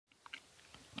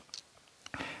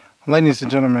Ladies and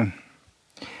gentlemen,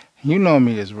 you know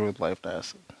me as Rude Life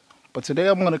Acid, but today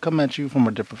I'm going to come at you from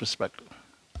a different perspective.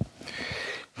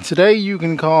 Today you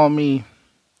can call me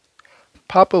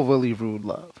Papa Willie Rude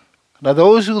Love. Now,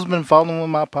 those who's been following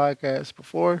my podcast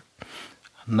before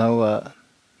know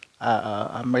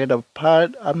I made a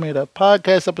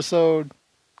podcast episode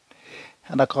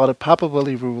and I called it Papa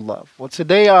Willie Rude Love. Well,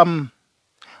 today I'm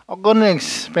going to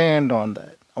expand on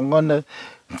that. I'm going to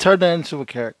turn that into a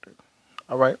character.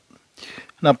 All right.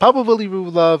 Now, Papa Willie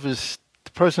Rude Love is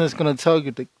the person that's going to tell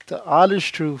you the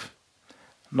honest truth,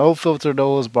 no filter, no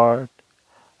holds barred,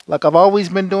 like I've always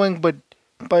been doing. But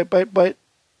I'm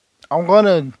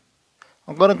gonna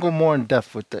go more in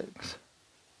depth with things.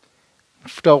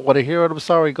 If you don't want to hear it, I'm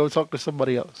sorry. Go talk to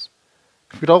somebody else.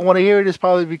 If you don't want to hear it, it's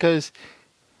probably because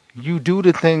you do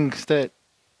the things that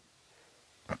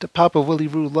the Papa Willie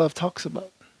Rude Love talks about.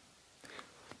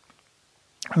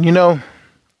 You know,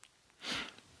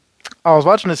 I was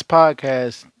watching this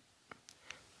podcast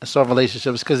on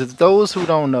relationships because it's those who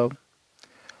don't know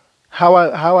how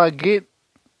I get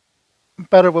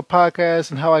better with podcasts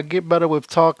and how I get better with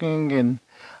talking. And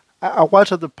I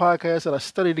watch other podcasts and I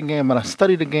study the game and I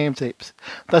study the game tapes.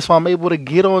 That's why I'm able to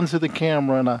get onto the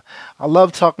camera and I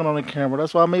love talking on the camera.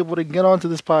 That's why I'm able to get onto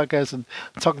this podcast and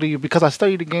talk to you because I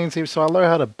study the game tapes, so I learn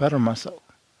how to better myself.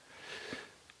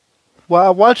 Well,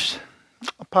 I watched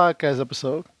a podcast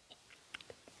episode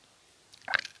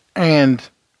and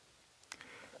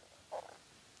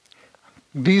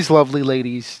these lovely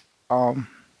ladies,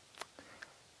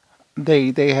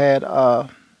 they had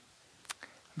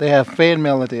fan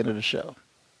mail at the end of the show,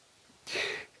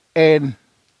 and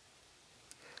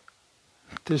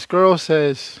this girl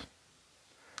says,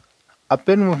 "I've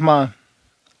been with my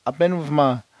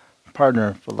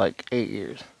partner for like 8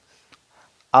 years.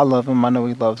 I love him. I know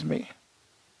he loves me,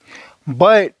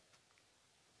 but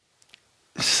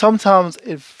sometimes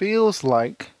it feels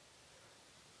like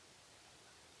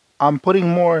I'm putting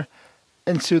more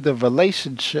into the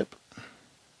relationship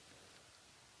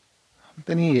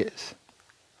than he is."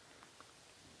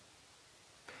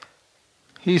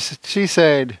 She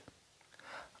said,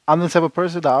 "I'm the type of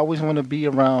person that I always want to be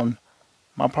around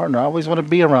my partner. I always want to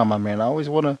be around my man. I always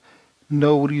want to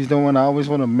know what he's doing. I always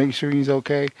want to make sure he's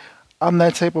okay. I'm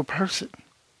that type of person.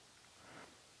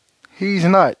 He's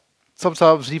not.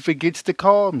 Sometimes he forgets to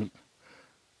call me.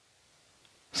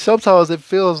 Sometimes it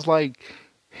feels like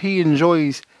he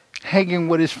enjoys hanging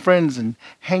with his friends and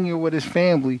hanging with his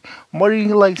family more than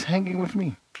he likes hanging with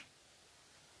me."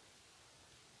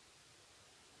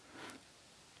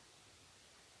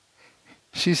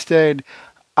 She said,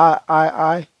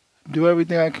 I do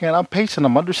everything I can. I'm patient.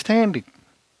 I'm understanding.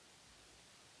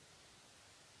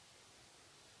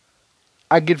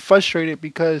 I get frustrated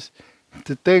because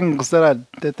the things that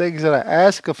I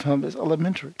ask of him is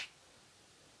elementary.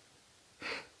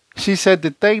 She said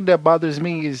the thing that bothers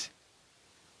me is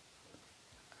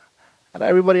out of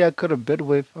everybody I could have been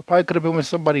with, I probably could have been with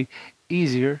somebody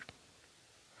easier,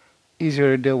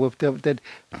 easier to deal with,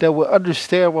 that would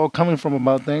understand where I'm coming from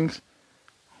about things.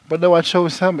 But no, I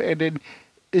chose him, and then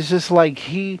it's just like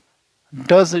he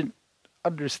doesn't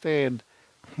understand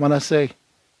when I say,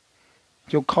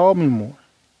 "Yo, call me more.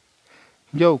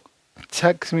 Yo,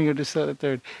 text me or this, that, or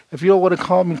third. If you don't want to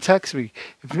call me, text me.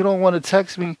 If you don't want to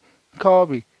text me, call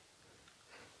me."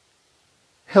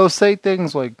 He'll say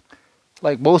things like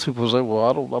most people say, "Well,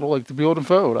 I don't like to be on the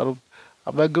phone.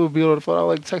 I'm not good with being on the phone. I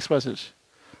like text message."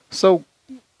 So,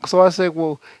 so I say,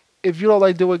 "Well, if you don't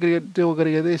like doing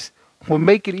any of this, well,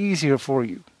 make it easier for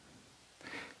you."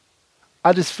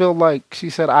 I just feel like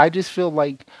she said, "I just feel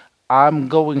like I'm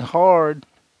going hard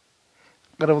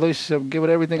in a relationship, giving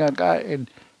everything I got, and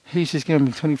he's just giving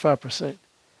me 25%.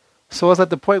 So it's at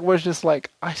the point where it's just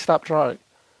like I stopped trying."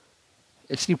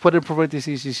 And she put in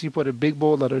parentheses, she put in big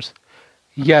bold letters,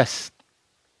 "Yes,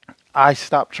 I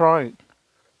stopped trying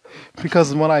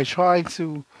because when I'm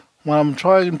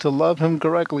trying to love him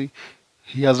correctly,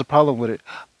 he has a problem with it.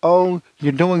 Oh,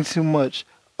 you're doing too much.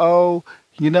 Oh,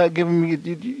 you're not giving me.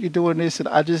 You're doing this, and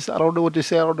I don't know what to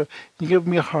say. I don't know. You're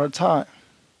giving me a hard time.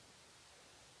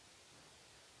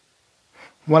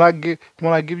 When I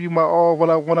give you my all,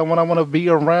 when I want to be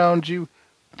around you."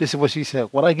 This is what she said.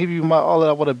 "When I give you my all and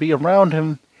I want to be around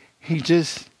him, he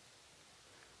just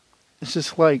it's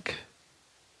just like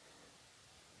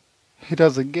he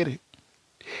doesn't get it."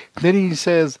 Then he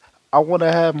says, "I want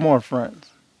to have more friends."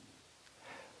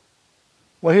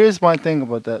 Well, here's my thing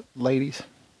about that, ladies.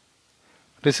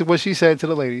 This is what she said to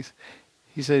the ladies.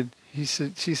 She said,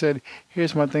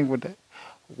 "Here's my thing with that.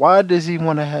 Why does he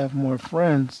want to have more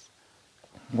friends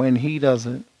when he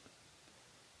doesn't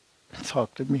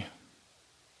talk to me?"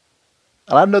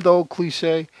 And I know the old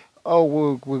cliche, oh,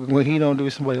 well, when he don't do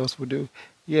it, somebody else will do.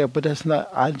 Yeah, but that's not.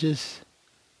 I don't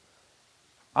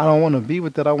want to be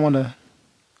with that. I want to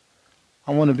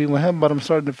be with him, but I'm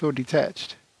starting to feel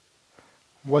detached.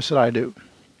 What should I do?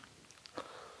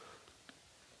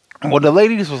 Well, the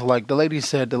lady said,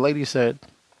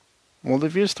 well,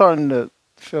 if you're starting to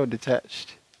feel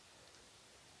detached,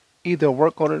 either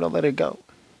work on it or let it go.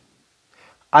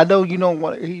 I know you don't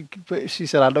want. She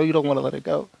said, I know you don't want to let it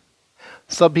go.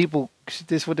 Some people,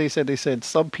 this is what they said. They said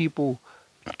some people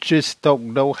just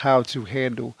don't know how to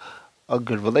handle a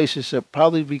good relationship,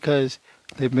 probably because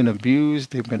they've been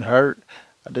abused, they've been hurt.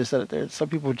 I just said it there. Some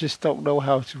people just don't know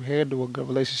how to handle a good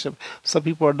relationship. Some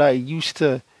people are not used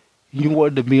to you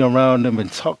wanting to be around them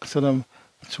and talk to them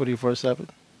 24/7.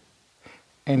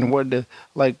 And what the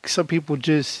like some people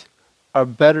just are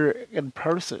better in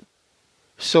person.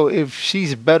 So if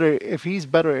he's better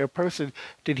in person,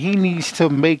 then he needs to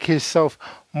make himself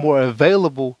more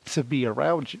available to be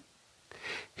around you.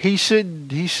 He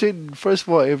shouldn't first of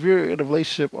all, if you're in a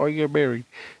relationship or you're married,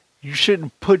 he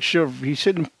shouldn't put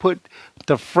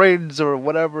the friends or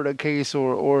whatever the case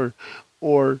or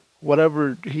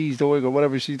whatever he's doing or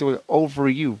whatever she's doing over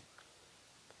you.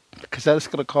 Because that's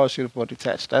gonna cause you to feel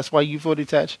detached. That's why you feel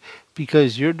detached,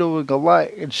 because you're doing a lot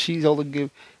and he's only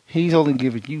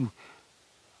giving you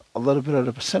a little bit of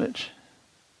the percentage.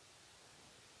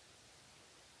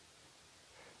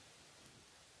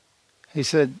 She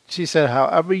said,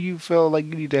 however you feel like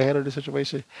you need to handle the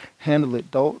situation, handle it.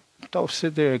 Don't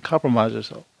sit there and compromise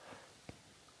yourself.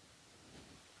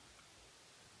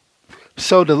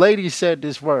 So the lady said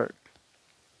this word.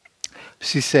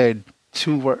 She said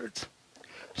two words.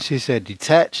 She said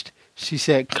detached. She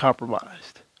said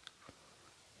compromised.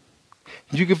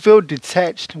 You can feel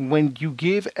detached when you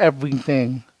give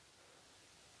everything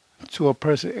to a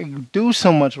person and you do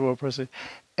so much for a person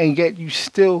and yet you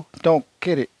still don't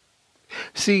get it.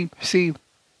 See,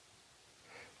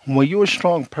 when you're a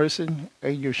strong person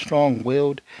and you're strong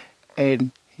willed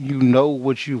and you know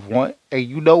what you want and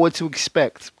you know what to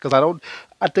expect. Because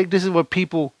I think this is where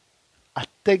people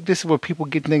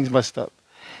get things messed up.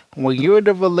 When you're in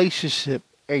a relationship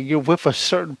and you're with a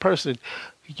certain person,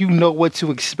 you know what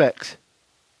to expect.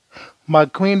 My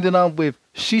queen that I'm with,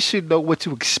 she should know what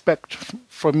to expect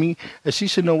from me, and she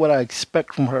should know what I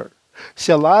expect from her.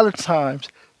 See, a lot of times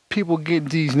people get in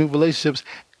these new relationships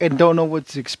and don't know what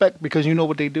to expect because you know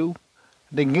what they do.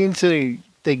 They get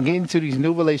into these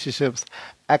new relationships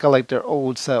acting like their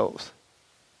old selves.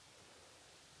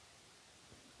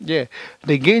 Yeah,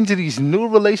 they get into these new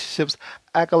relationships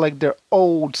acting like their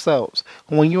old selves.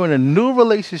 When you're in a new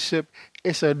relationship,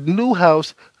 it's a new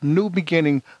house, new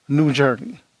beginning, new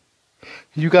journey.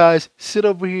 You guys sit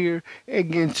over here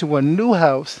and get into a new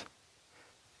house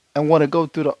and want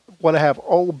to have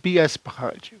old BS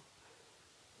behind you.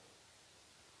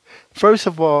 First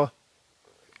of all,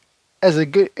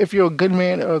 if you're a good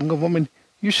man or a good woman,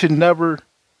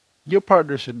 your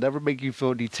partner should never make you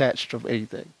feel detached from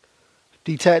anything.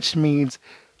 Detached means,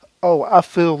 oh, I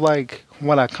feel like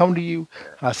when I come to you,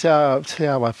 say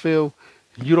how I feel,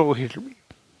 you don't hear me,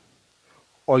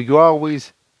 or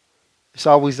it's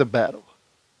always a battle,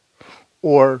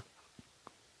 or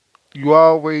you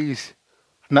always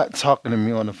not talking to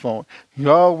me on the phone.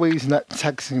 You're always not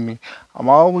texting me. I'm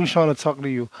always trying to talk to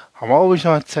you. I'm always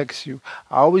trying to text you.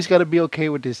 I always got to be okay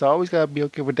with this. I always got to be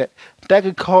okay with that. That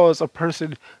could cause a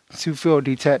person to feel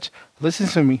detached. Listen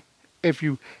to me. If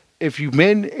you if you've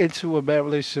been into a bad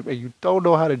relationship and you don't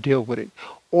know how to deal with it,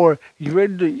 or you're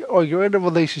in a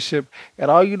relationship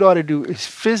and all you know how to do is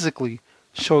physically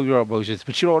show your emotions,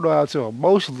 but you don't know how to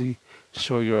emotionally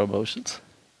show your emotions.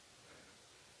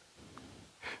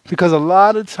 Because a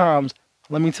lot of times,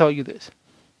 let me tell you this,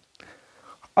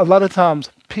 a lot of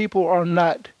times people are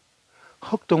not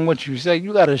hooked on what you say.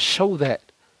 You got to show that.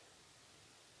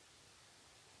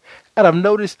 And I've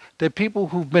noticed that people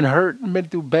who've been hurt and been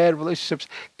through bad relationships,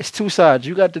 it's two sides.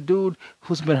 You got the dude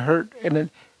who's been hurt and in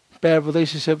bad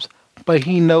relationships, but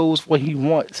he knows what he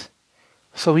wants.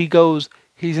 So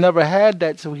he's never had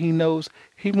that, so he knows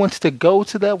he wants to go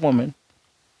to that woman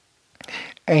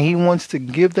and he wants to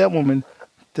give that woman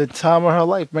the time of her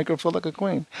life, make her feel like a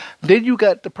queen. Then you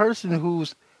got the person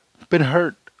who's been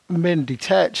hurt, been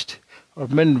detached, or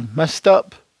been messed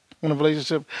up in a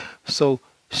relationship. So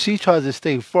she tries to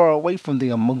stay far away from the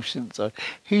emotions, or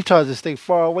he tries to stay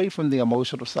far away from the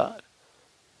emotional side.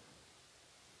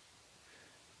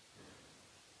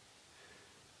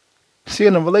 See,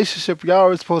 in a relationship, y'all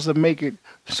are supposed to make it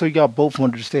so y'all both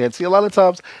understand. See, a lot of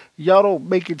times, y'all don't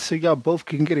make it so y'all both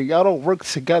can get it. Y'all don't work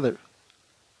together.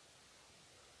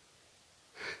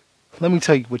 Let me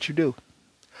tell you what you do.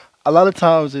 A lot of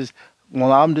times is,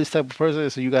 well, I'm this type of person,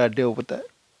 so you gotta deal with that.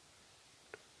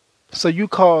 So you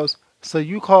cause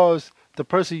the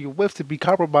person you're with to be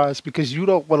compromised because you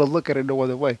don't want to look at it no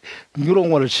other way. You don't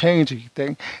want to change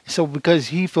anything. So because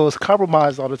he feels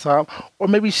compromised all the time, or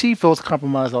maybe she feels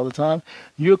compromised all the time,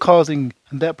 you're causing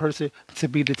that person to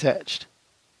be detached.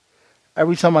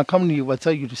 Every time I come to you, I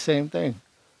tell you the same thing,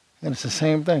 and it's the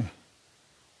same thing.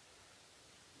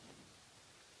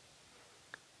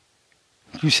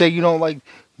 You say you don't like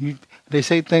you. They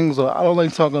say things like, "I don't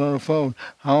like talking on the phone.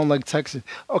 I don't like texting."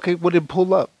 Okay, well then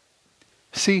pull up.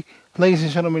 See, ladies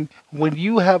and gentlemen, when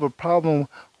you have a problem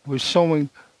with showing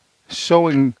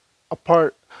a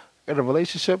part in a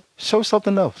relationship, show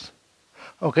something else.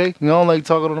 Okay, you don't like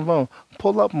talking on the phone.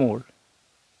 Pull up more.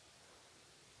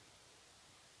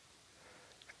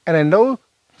 And in no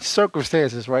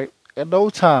circumstances, right? At no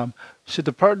time should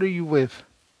the partner you with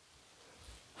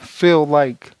feel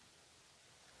like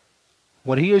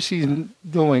what he or she's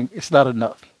doing is not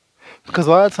enough. Because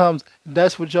a lot of times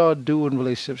that's what y'all do in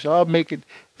relationships. Y'all make it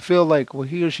feel like what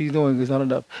he or she's doing is not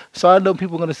enough. So I know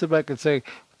people are gonna sit back and say,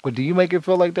 "Well, do you make it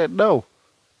feel like that?" No.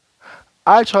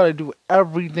 I try to do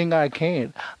everything I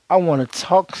can. I wanna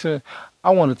talk to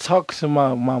I wanna talk to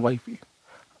my wifey.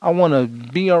 I wanna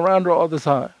be around her all the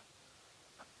time.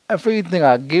 Everything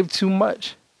I give too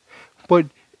much. But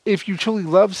if you truly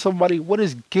love somebody, what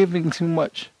is giving too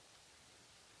much?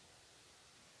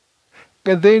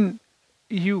 And then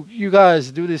you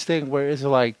guys do this thing where it's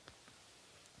like,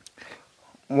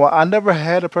 well, I never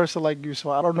had a person like you,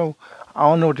 so I don't know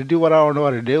what to do, and I don't know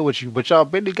how to deal with you. But y'all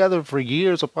been together for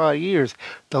years upon years.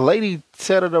 The lady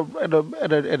said in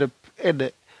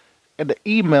the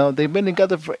email they've been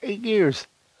together for 8 years.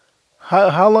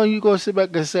 How long you gonna sit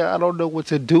back and say I don't know what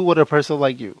to do with a person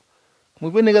like you?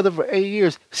 We've been together for 8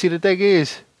 years. See, the thing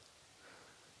is,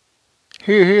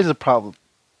 here's the problem,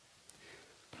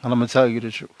 and I'm gonna tell you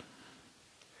the truth.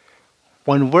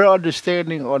 When we're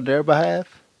understanding on their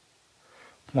behalf,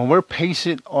 when we're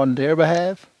patient on their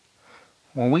behalf,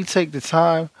 when we take the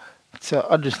time to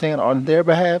understand on their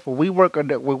behalf, when we work on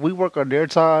their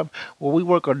time, when we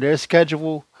work on their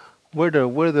schedule, we're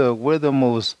the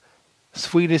most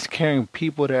sweetest, caring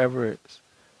people there ever is.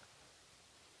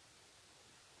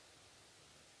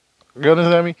 You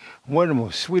understand me? We're the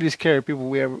most sweetest, caring people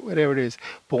we ever, whatever it is.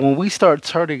 But when we start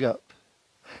turning up,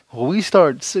 when we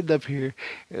start sitting up here,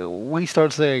 we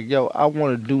start saying, "Yo, I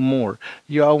want to do more.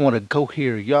 Yo, I want to go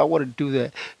here. Yo, I want to do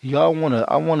that. Yo,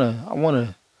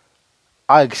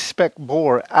 I expect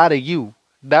more out of you.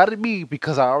 Not of me,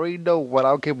 because I already know what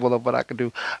I'm capable of, what I can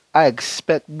do. I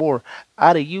expect more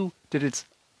out of you than it's,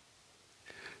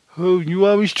 oh, you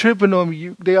always tripping on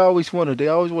me. They always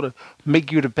wanna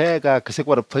make you the bad guy because they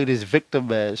want to play this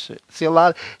victim ass shit. See,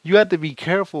 you have to be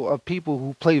careful of people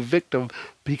who play victim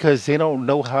because they don't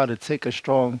know how to take your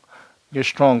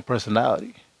strong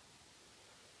personality.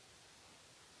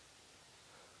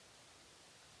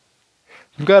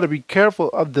 You got to be careful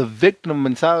of the victim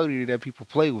mentality that people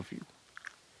play with you.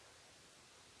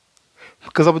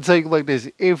 Because I'm gonna tell you like this: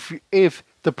 if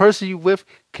the person you with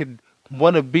can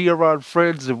want to be around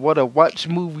friends and want to watch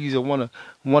movies and want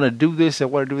to do this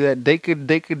and want to do that, they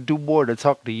could do more to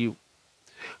talk to you.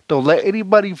 Don't let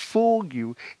anybody fool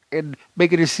you and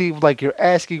make it seem like you're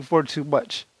asking for too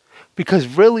much. Because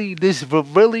really,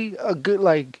 really a good,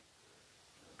 like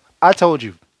I told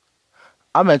you,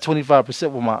 I'm at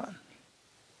 25% with mine.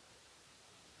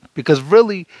 Because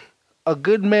really, a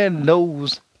good man and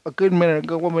a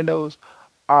good woman knows.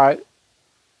 All right,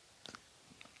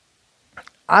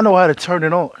 I know how to turn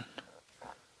it on,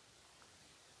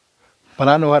 but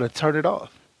I know how to turn it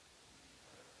off.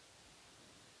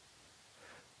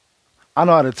 I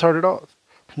know how to turn it off.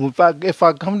 If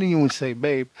I come to you and say,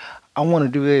 "Babe, I want to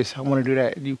do this, I want to do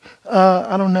that," and you,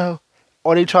 I don't know,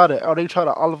 or they try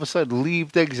to all of a sudden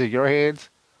leave things in your hands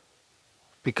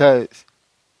because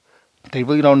they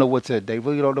really don't know what to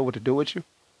do with you.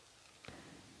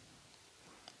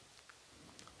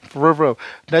 For real, for real.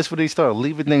 That's when they start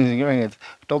leaving things in your hands.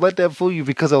 Don't let that fool you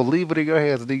because they'll leave it in your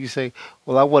hands and then you say,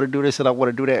 "Well, I want to do this and I want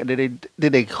to do that," and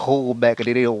then they hold back and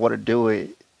then they don't want to do it.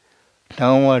 They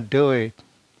don't want to do it.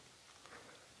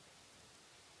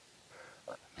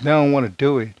 They don't want to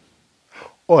do it.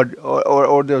 Or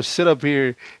they'll sit up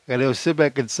here and they'll sit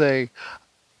back and say,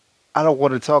 "I don't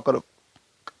want to talk on the,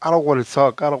 I don't want to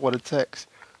talk, I don't want to text."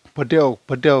 But they'll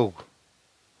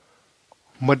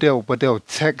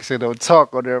text and they'll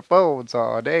talk on their phones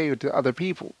all day to other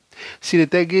people. See, the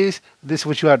thing is, this is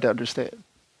what you have to understand.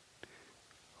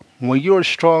 When you're a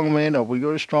strong man or when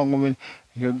you're a strong woman,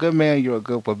 you're a good man, you're a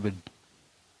good woman.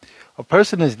 A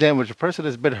person that's damaged, a person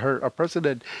that's been hurt, a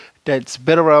person that's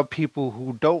been around people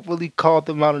who don't really call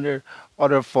them out on their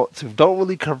faults, who don't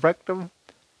really correct them,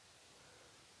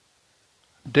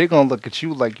 they're gonna look at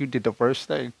you like you did the first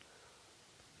thing.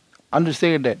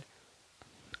 Understand that.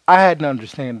 I had to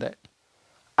understand that.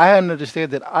 I had to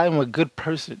understand that I'm a good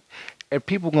person, and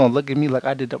people gonna look at me like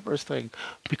I did the first thing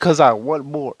because I want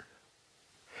more.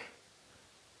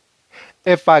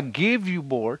 If I give you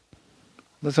more,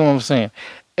 listen what I'm saying.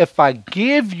 If I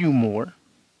give you more,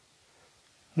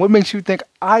 what makes you think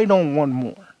I don't want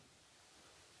more?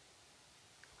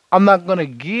 I'm not gonna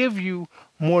give you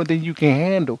more than you can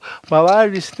handle. But a lot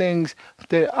of these things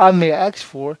that I may ask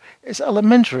for is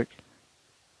elementary.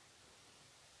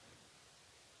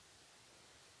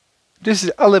 This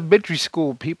is elementary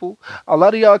school, people. A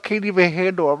lot of y'all can't even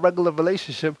handle a regular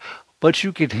relationship, but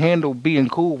you can handle being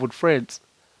cool with friends.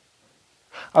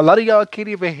 A lot of y'all can't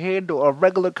even handle a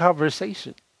regular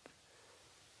conversation.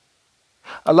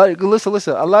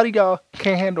 Listen. A lot of y'all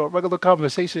can't handle a regular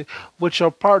conversation with your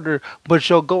partner, but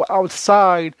you'll go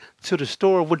outside to the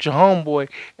store with your homeboy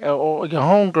or your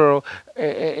homegirl,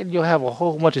 and you'll have a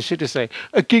whole bunch of shit to say.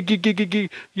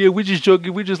 Yeah, we just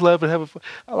joking, we just laughing, having fun.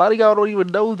 A lot of y'all don't even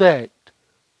know that,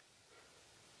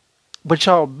 but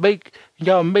y'all make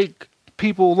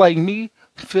people like me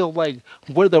feel like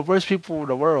we're the worst people in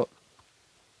the world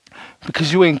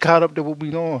because you ain't caught up to what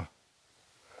we doing.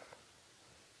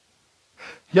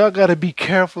 Y'all gotta be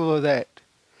careful of that.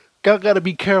 Y'all gotta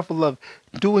be careful of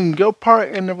doing your part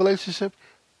in the relationship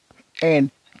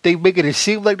and they making it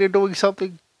seem like they're doing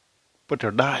something, but they're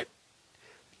not.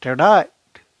 They're not.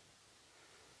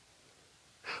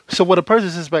 So when a person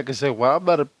sits back and say, "Well, I'm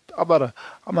not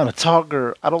a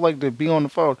talker. I don't like to be on the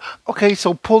phone." Okay,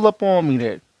 so pull up on me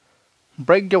then.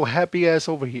 Bring your happy ass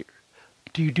over here.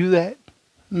 Do you do that?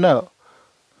 No.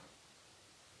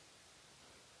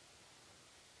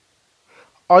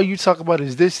 All you talk about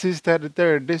is this, that, the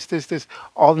third, this,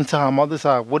 all the time, all the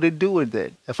time. What it do with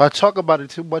that? If I talk about it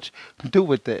too much, do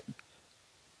with that.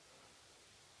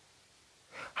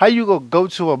 How you gonna go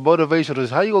to a motivational?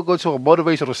 How you gonna go to a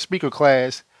motivational speaker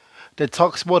class that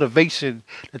talks motivation,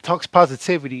 that talks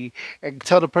positivity, and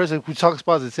tell the person who talks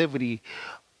positivity,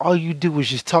 all you do is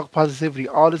just talk positivity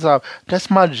all the time. That's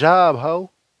my job, ho.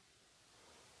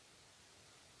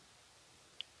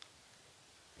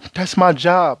 That's my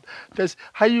job. That's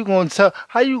how you gonna tell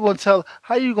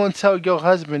your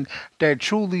husband that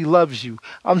truly loves you.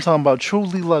 I'm talking about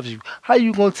truly loves you. How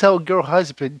you gonna tell your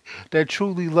husband that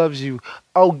truly loves you?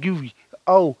 Oh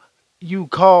oh you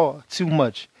call too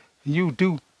much. You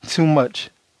do too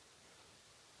much.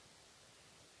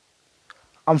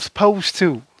 I'm supposed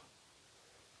to,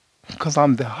 because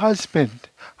I'm the husband.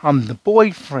 I'm the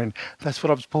boyfriend. That's what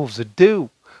I'm supposed to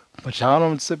do. But y'all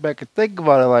don't sit back and think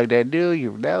about it like that, do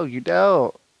you? No, you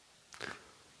don't.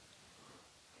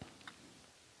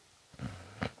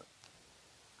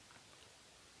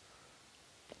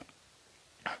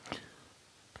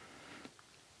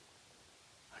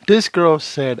 This girl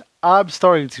said, I'm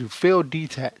starting to feel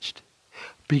detached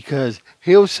because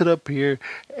he'll sit up here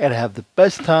and have the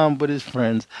best time with his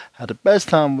friends, have the best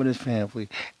time with his family,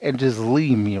 and just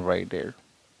leave me right there.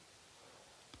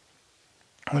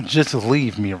 Or just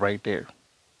leave me right there.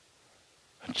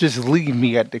 Just leave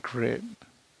me at the crib.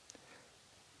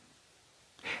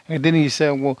 And then he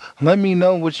said, well, let me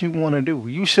know what you want to do.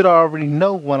 You should already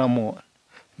know what I'm on.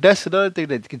 That's another thing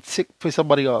that can piss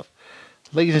somebody off.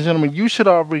 Ladies and gentlemen, you should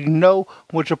already know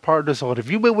what your partner's on. If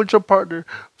you've been with your partner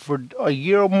for a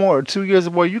year or more, or 2 years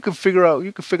or more, you can figure out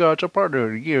your partner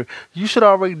in a year. You should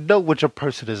already know what your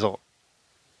person is on.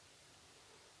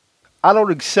 I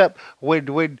don't accept when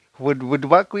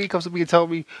my queen comes to me and tell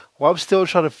me, "Well, I'm still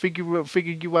trying to figure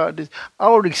you out." This I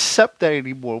don't accept that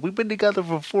anymore. We've been together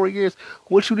for 4 years.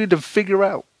 What you need to figure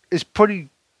out is pretty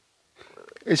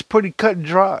cut and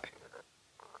dry.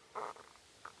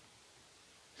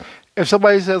 If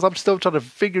somebody says, "I'm still trying to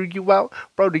figure you out,"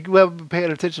 bro, then you haven't been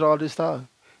paying attention all this time.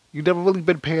 You never really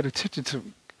been paying attention to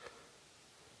me.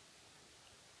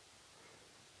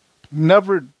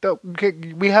 Never. No,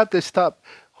 we have to stop.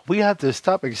 We have to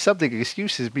stop accepting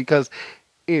excuses because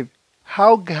if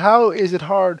how is it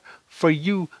hard for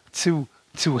you to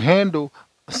handle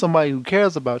somebody who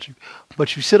cares about you,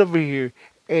 but you sit over here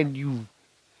and you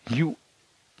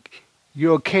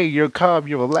you're okay, you're calm,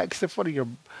 you're relaxed in front of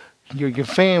your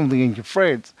family and your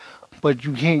friends, but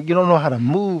you don't know how to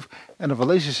move in a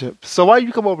relationship. So why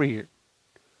you come over here?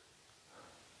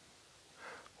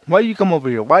 Why you come over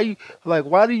here? Why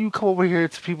do you come over here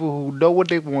to people who know what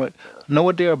they want, know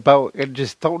what they're about, and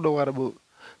just don't know how to move?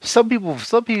 Some people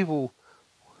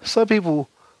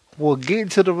will get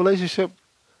into the relationship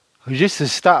just to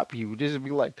stop you, just to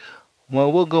be like,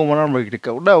 well, we'll go when I'm ready to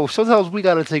go. No, sometimes we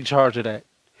gotta take charge of that.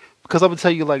 Because I'm gonna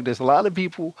tell you like this: a lot of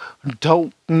people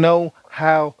don't know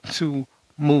how to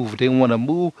move. They want to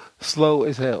move slow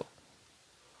as hell.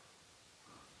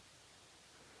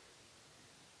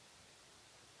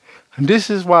 And this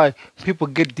is why people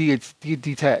get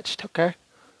detached. Okay,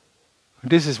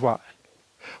 this is why.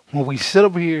 When we sit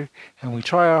up here and we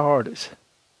try our hardest,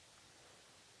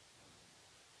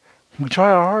 we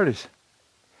try our hardest.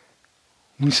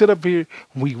 We sit up here,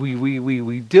 we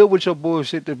deal with your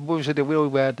bullshit, the bullshit that we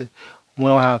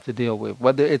don't have to deal with.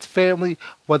 Whether it's family,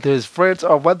 whether it's friends,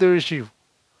 or whether it's you.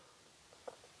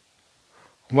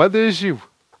 Whether it's you.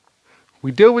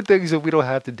 We deal with things that we don't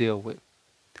have to deal with.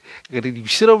 And then you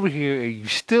sit over here and you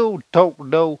still don't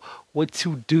know what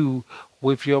to do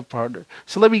with your partner.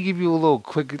 So let me give you a little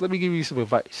quick, let me give you some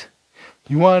advice.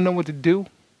 You want to know what to do?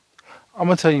 I'm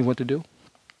going to tell you what to do.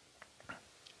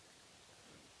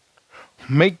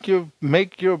 Make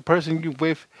your person you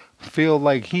with feel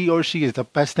like he or she is the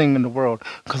best thing in the world.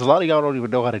 Because a lot of y'all don't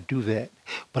even know how to do that.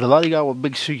 But a lot of y'all will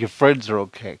make sure your friends are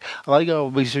okay. A lot of y'all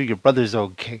will make sure your brother's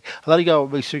okay. A lot of y'all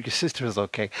will make sure your sister is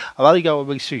okay. A lot of y'all will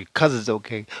make sure your cousin's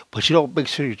okay. But you don't make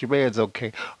sure your man's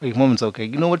okay or your woman's okay.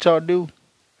 You know what y'all do?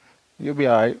 You'll be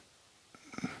alright.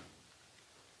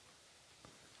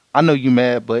 I know you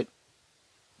mad, but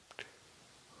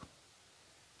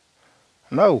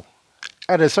no.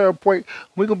 At a certain point,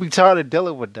 we're gonna be tired of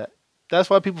dealing with that. That's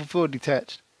why people feel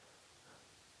detached.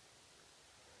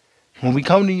 When we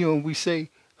come to you and we say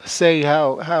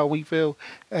how we feel,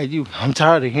 and you, I'm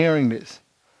tired of hearing this.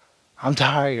 I'm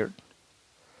tired.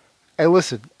 Hey,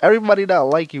 listen, everybody not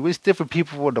like you. It's different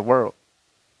people in the world.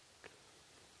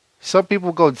 Some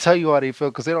people gonna tell you how they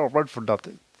feel because they don't run for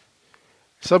nothing.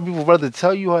 Some people rather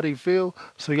tell you how they feel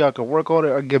so y'all can work on it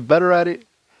or get better at it.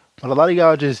 But a lot of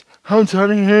y'all just, I'm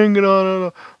tired of hearing it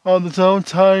all the time. I'm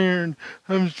tired.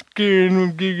 I'm scared.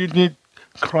 I'm getting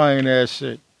crying ass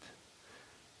shit.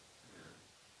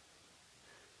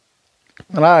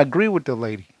 And I agree with the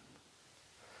lady.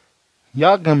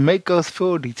 Y'all can make us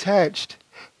feel detached.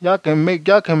 Y'all can make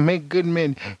good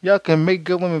men. Y'all can make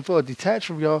good women feel detached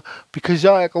from y'all because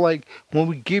y'all act like when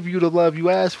we give you the love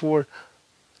you ask for,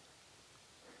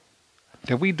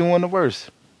 that we doing the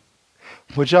worst.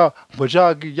 But y'all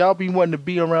be wanting to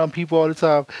be around people all the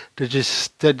time that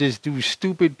just do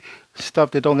stupid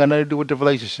stuff that don't got nothing to do with the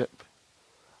relationship.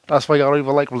 That's why y'all don't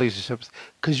even like relationships.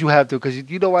 Cause you have to. Cause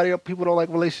you know why people don't like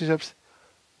relationships?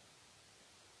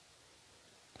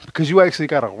 Because you actually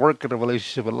gotta work in a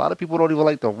relationship. A lot of people don't even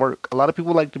like to work. A lot of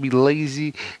people like to be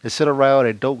lazy and sit around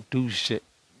and don't do shit.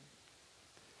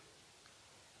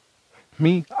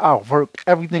 Me, I work.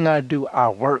 Everything I do, I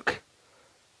work.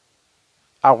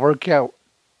 I work out.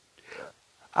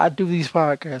 I do these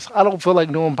podcasts. I don't feel like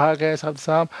doing podcasts all the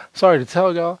time. Sorry to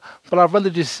tell y'all, but I'd rather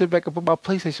just sit back and put my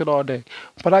PlayStation all day.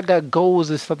 But I got goals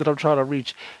and stuff that I'm trying to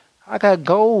reach. I got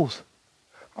goals.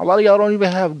 A lot of y'all don't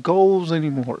even have goals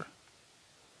anymore.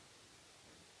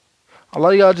 A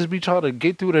lot of y'all just be trying to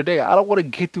get through the day. I don't want to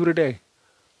get through the day.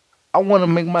 I want to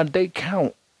make my day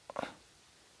count.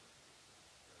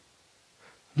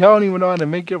 Y'all don't even know how to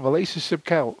make your relationship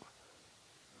count.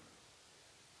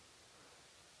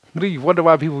 Do you wonder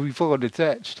why people be feeling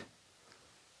detached?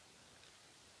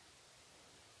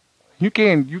 You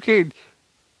can't.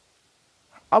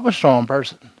 I'm a strong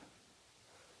person.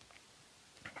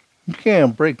 You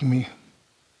can't break me.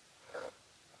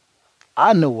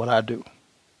 I know what I do.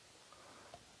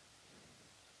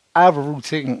 I have a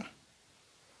routine.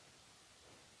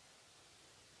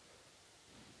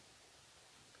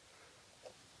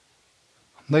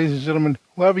 Ladies and gentlemen,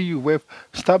 whoever you with,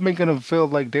 stop making them feel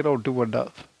like they don't do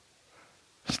enough.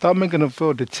 Stop making them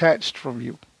feel detached from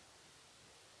you.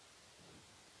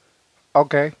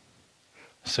 Okay,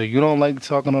 so you don't like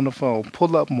talking on the phone.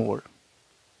 Pull up more.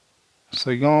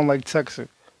 So you don't like texting.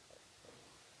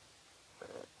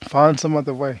 Find some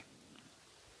other way.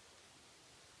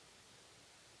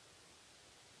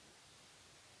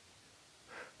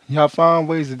 Y'all find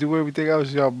ways to do everything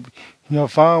else. Y'all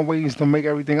find ways to make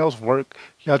everything else work.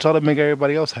 Y'all try to make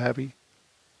everybody else happy.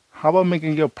 How about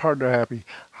making your partner happy?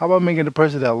 How about making the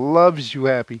person that loves you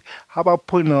happy? How about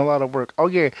putting in a lot of work? Oh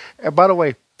yeah, and by the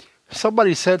way,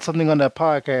 somebody said something on that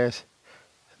podcast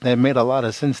that made a lot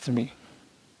of sense to me.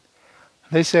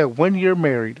 They said when you're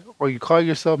married, or you call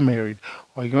yourself married,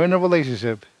 or you're in a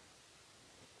relationship,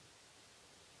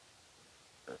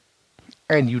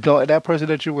 and you don't, that person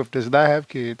that you're with does not have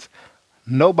kids,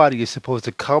 nobody is supposed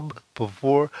to come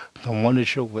before the one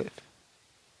that you're with.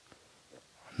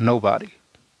 Nobody.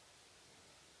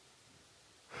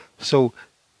 So,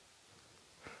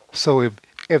 so if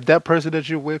if that person that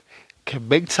you're with can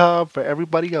make time for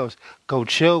everybody else, go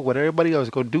chill with everybody else,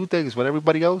 go do things with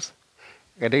everybody else,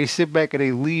 and they sit back and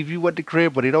they leave you at the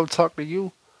crib but they don't talk to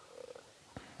you,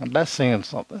 and that's saying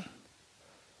something.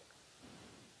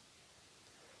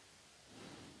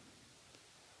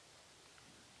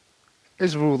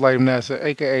 It's Rude Life NASA,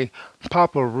 aka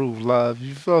Papa Rude Love.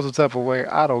 You feel some type of way,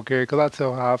 I don't care, because I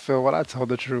tell how I feel when I tell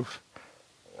the truth.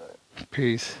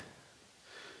 Peace.